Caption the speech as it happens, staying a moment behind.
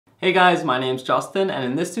Hey guys, my name's Justin, and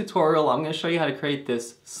in this tutorial I'm going to show you how to create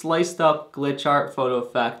this sliced up glitch art photo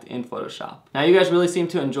effect in Photoshop. Now you guys really seem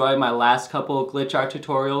to enjoy my last couple glitch art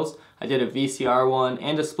tutorials. I did a VCR one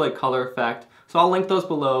and a split color effect, so I'll link those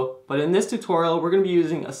below. But in this tutorial we're going to be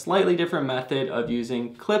using a slightly different method of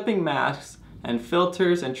using clipping masks and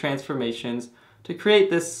filters and transformations to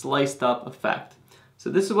create this sliced up effect.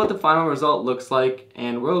 So this is what the final result looks like,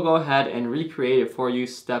 and we'll go ahead and recreate it for you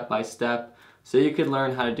step by step, so you could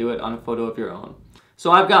learn how to do it on a photo of your own.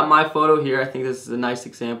 So I've got my photo here. I think this is a nice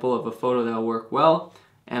example of a photo that will work well.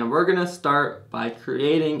 And we're gonna start by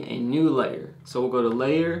creating a new layer. So we'll go to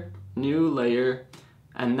Layer, New Layer,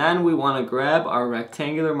 and then we wanna grab our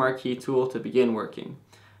rectangular marquee tool to begin working.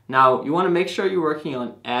 Now you wanna make sure you're working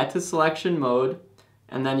on Add to Selection mode,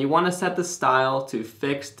 and then you wanna set the style to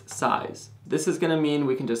Fixed Size. This is gonna mean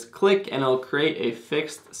we can just click and it'll create a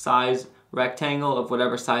fixed size rectangle of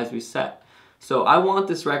whatever size we set. So I want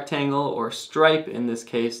this rectangle, or stripe in this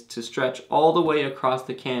case, to stretch all the way across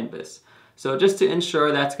the canvas. So just to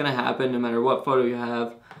ensure that's going to happen no matter what photo you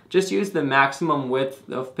have, just use the maximum width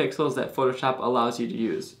of pixels that Photoshop allows you to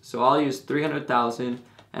use. So I'll use 300,000,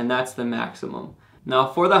 and that's the maximum. Now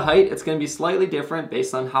for the height, it's going to be slightly different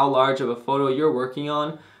based on how large of a photo you're working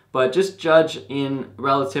on, but just judge in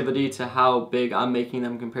relativity to how big I'm making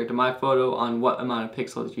them compared to my photo on what amount of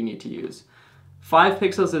pixels you need to use. 5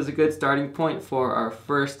 pixels is a good starting point for our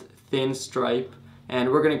first thin stripe, and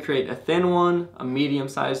we're going to create a thin one, a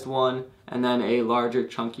medium-sized one, and then a larger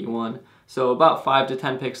chunky one. So about 5 to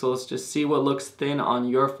 10 pixels. Just see what looks thin on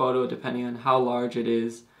your photo depending on how large it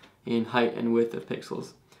is in height and width of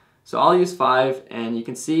pixels. So I'll use 5, and you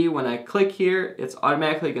can see when I click here, it's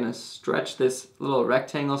automatically going to stretch this little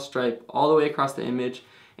rectangle stripe all the way across the image.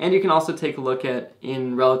 And you can also take a look at,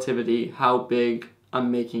 in relativity, how big I'm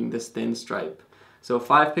making this thin stripe. So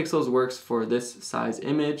 5 pixels works for this size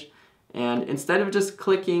image, and instead of just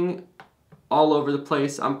clicking all over the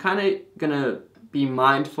place, I'm kind of gonna be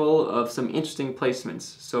mindful of some interesting placements.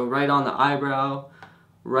 So right on the eyebrow,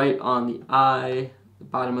 right on the eye, the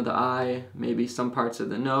bottom of the eye, maybe some parts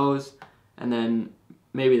of the nose, and then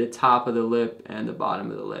maybe the top of the lip and the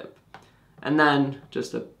bottom of the lip, and then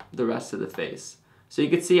just the rest of the face. So you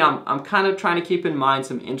can see I'm kind of trying to keep in mind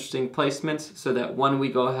some interesting placements so that when we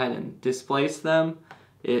go ahead and displace them,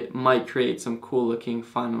 it might create some cool looking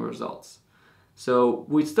final results. So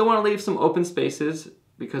we still want to leave some open spaces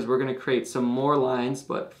because we're going to create some more lines,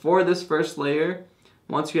 but for this first layer,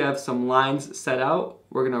 once you have some lines set out,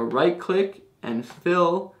 we're going to right click and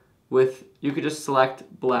fill with, you could just select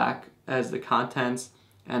black as the contents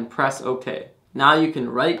and press OK. Now you can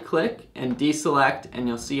right click and deselect, and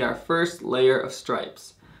you'll see our first layer of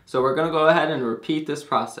stripes. So we're going to go ahead and repeat this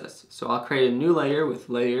process. So I'll create a new layer with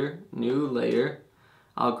Layer, New Layer.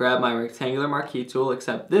 I'll grab my rectangular marquee tool,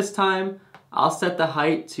 except this time I'll set the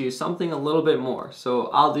height to something a little bit more. So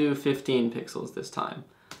I'll do 15 pixels this time.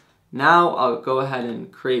 Now I'll go ahead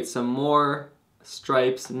and create some more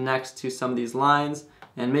stripes next to some of these lines,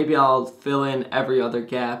 and maybe I'll fill in every other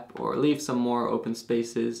gap or leave some more open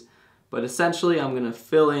spaces. But essentially, I'm going to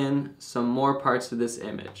fill in some more parts of this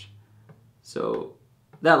image. So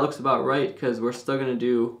that looks about right because we're still going to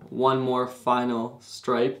do one more final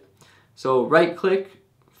stripe. So right click,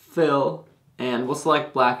 fill, and we'll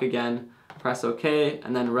select black again, press OK,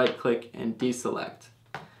 and then right click and deselect.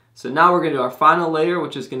 So now we're going to do our final layer,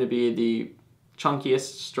 which is going to be the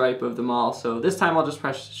chunkiest stripe of them all. So this time I'll just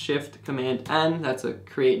press Shift Command N. That's a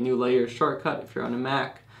create new layer shortcut if you're on a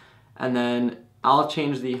Mac. And then I'll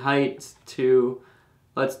change the height to,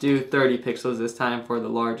 let's do 30 pixels this time for the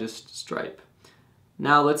largest stripe.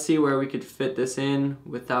 Now let's see where we could fit this in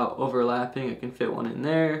without overlapping. I can fit one in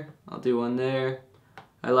there. I'll do one there.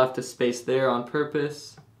 I left a space there on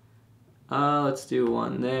purpose. Let's do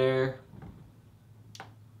one there,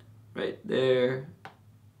 right there,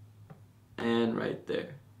 and right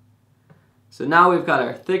there. So now we've got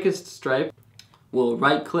our thickest stripe. We'll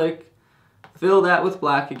right click, fill that with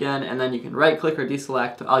black again, and then you can right click or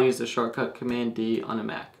deselect. I'll use the shortcut Command D on a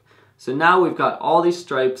Mac. So now we've got all these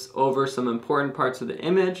stripes over some important parts of the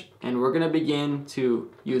image, and we're going to begin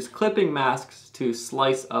to use clipping masks to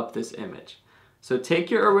slice up this image. So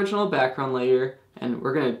take your original background layer, and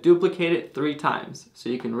we're going to duplicate it 3 times. So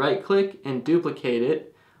you can right click and duplicate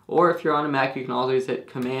it, or if you're on a Mac you can always hit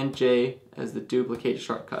Command J as the duplicate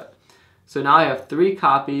shortcut. So now I have 3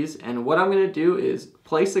 copies, and what I'm going to do is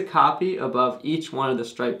place a copy above each one of the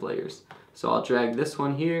stripe layers. So I'll drag this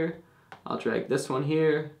one here, I'll drag this one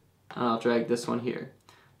here, and I'll drag this one here.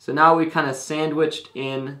 So now we kind of sandwiched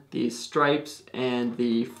in the stripes and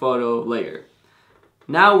the photo layer.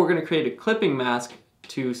 Now we're going to create a clipping mask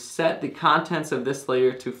to set the contents of this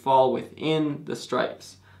layer to fall within the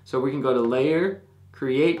stripes. So we can go to Layer,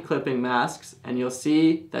 Create Clipping Masks, and you'll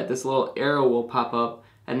see that this little arrow will pop up,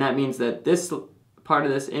 and that means that this part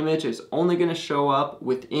of this image is only going to show up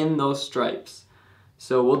within those stripes.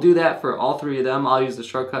 So we'll do that for all three of them. I'll use the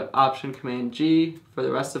shortcut option Command G for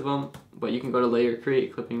the rest of them, but you can go to Layer,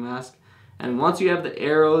 Create Clipping Mask. And once you have the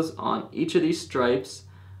arrows on each of these stripes,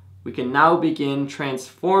 we can now begin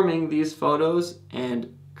transforming these photos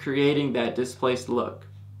and creating that displaced look.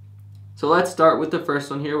 So let's start with the first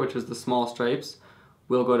one here, which is the small stripes.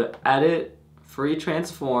 We'll go to Edit, Free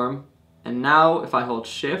Transform, and now if I hold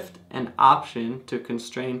Shift and Option to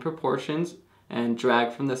constrain proportions and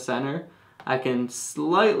drag from the center, I can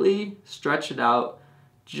slightly stretch it out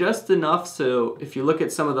just enough so if you look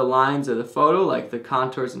at some of the lines of the photo, like the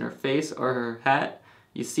contours in her face or her hat,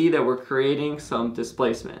 you see that we're creating some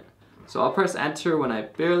displacement. So I'll press Enter when I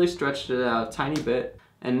barely stretched it out a tiny bit,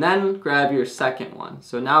 and then grab your second one.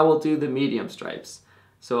 So now we'll do the medium stripes.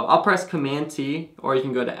 So I'll press Command T, or you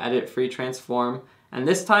can go to Edit, Free Transform, and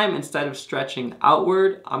this time instead of stretching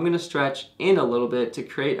outward, I'm going to stretch in a little bit to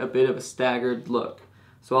create a bit of a staggered look.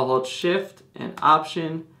 So I'll hold Shift and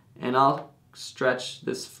Option, and I'll stretch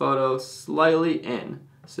this photo slightly in.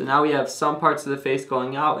 So now we have some parts of the face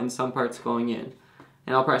going out and some parts going in.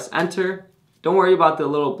 And I'll press Enter. Don't worry about the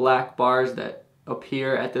little black bars that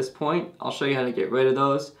appear at this point. I'll show you how to get rid of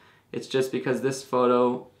those. It's just because this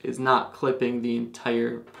photo is not clipping the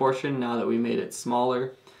entire portion now that we made it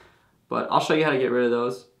smaller. But I'll show you how to get rid of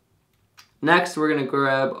those. Next, we're going to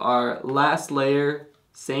grab our last layer,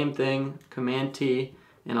 same thing, Command T,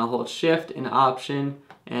 and I'll hold Shift and Option,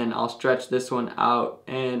 and I'll stretch this one out,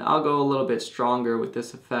 and I'll go a little bit stronger with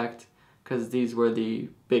this effect because these were the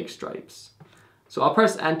big stripes. So I'll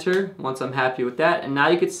press Enter once I'm happy with that, and now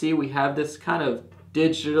you can see we have this kind of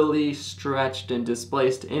digitally stretched and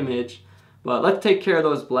displaced image, but let's take care of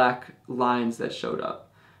those black lines that showed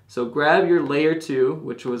up. So grab your layer 2,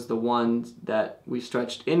 which was the one that we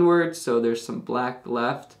stretched inward, so there's some black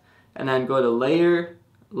left, and then go to Layer,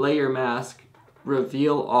 Layer Mask,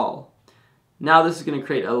 Reveal All. Now this is going to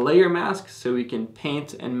create a layer mask so we can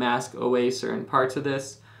paint and mask away certain parts of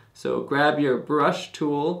this. So grab your brush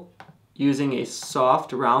tool using a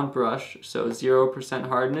soft round brush, so 0%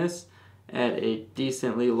 hardness, at a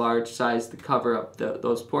decently large size to cover up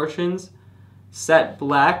those portions. Set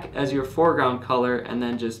black as your foreground color and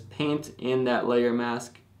then just paint in that layer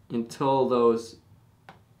mask until those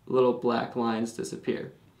little black lines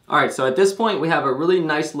disappear. Alright, so at this point we have a really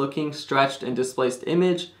nice looking stretched and displaced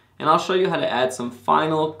image, and I'll show you how to add some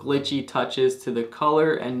final glitchy touches to the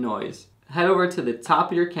color and noise. Head over to the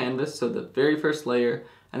top of your canvas, so the very first layer,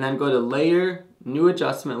 and then go to Layer, New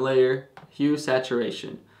Adjustment Layer, Hue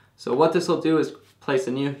Saturation. So what this will do is place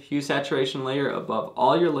a new hue saturation layer above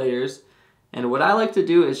all your layers, and what I like to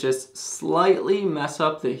do is just slightly mess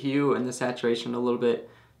up the hue and the saturation a little bit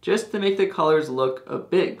just to make the colors look a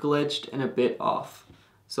bit glitched and a bit off.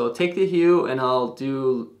 So I'll take the hue and I'll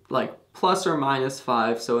do like plus or minus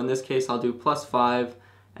 5, so in this case I'll do plus 5,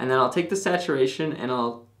 and then I'll take the saturation and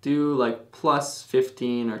I'll do like plus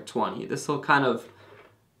 15 or 20. This will kind of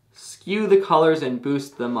skew the colors and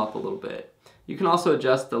boost them up a little bit. You can also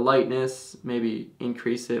adjust the lightness, maybe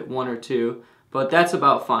increase it 1 or 2, but that's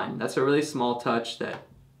about fine. That's a really small touch that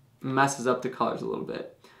messes up the colors a little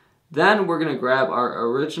bit. Then we're going to grab our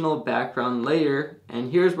original background layer,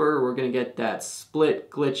 and here's where we're going to get that split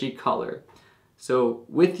glitchy color. So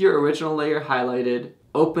with your original layer highlighted,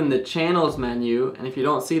 open the Channels menu, and if you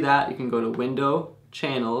don't see that, you can go to Window,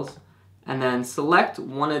 Channels, and then select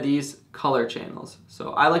one of these color channels.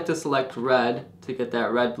 So I like to select red to get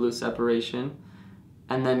that red-blue separation,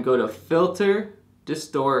 and then go to Filter,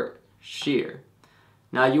 Distort, Shear.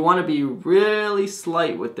 Now you want to be really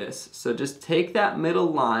slight with this, so just take that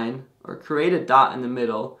middle line or create a dot in the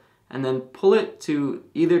middle and then pull it to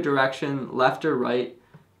either direction, left or right,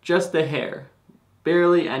 just a hair,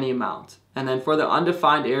 barely any amount. And then for the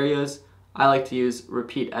undefined areas, I like to use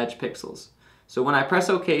repeat edge pixels. So when I press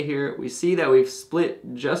OK here, we see that we've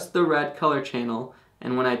split just the red color channel,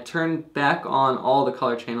 and when I turn back on all the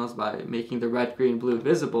color channels by making the red, green, blue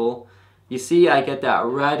visible, you see I get that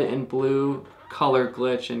red and blue color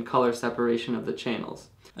glitch and color separation of the channels.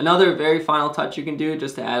 Another very final touch you can do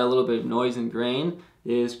just to add a little bit of noise and grain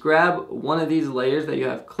is grab one of these layers that you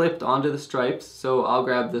have clipped onto the stripes. So I'll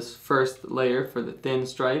grab this first layer for the thin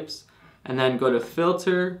stripes and then go to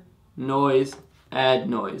Filter, Noise, Add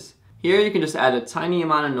Noise. Here you can just add a tiny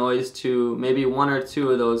amount of noise to maybe 1 or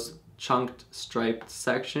 2 of those chunked striped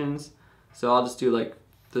sections. So I'll just do like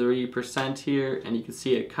 3% here, and you can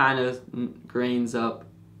see it kind of grains up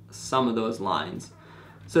some of those lines.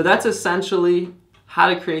 So that's essentially how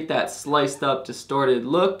to create that sliced up, distorted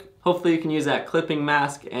look. Hopefully you can use that clipping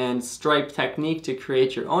mask and stripe technique to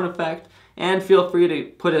create your own effect. And feel free to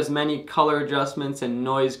put as many color adjustments and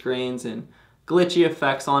noise grains and glitchy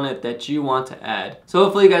effects on it that you want to add. So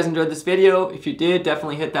hopefully you guys enjoyed this video. If you did,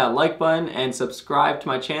 definitely hit that like button and subscribe to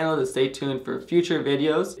my channel to stay tuned for future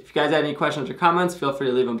videos. If you guys had any questions or comments, feel free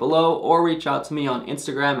to leave them below or reach out to me on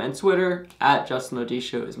Instagram and Twitter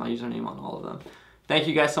 @JustinOdisho is my username on all of them. Thank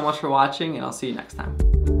you guys so much for watching, and I'll see you next time.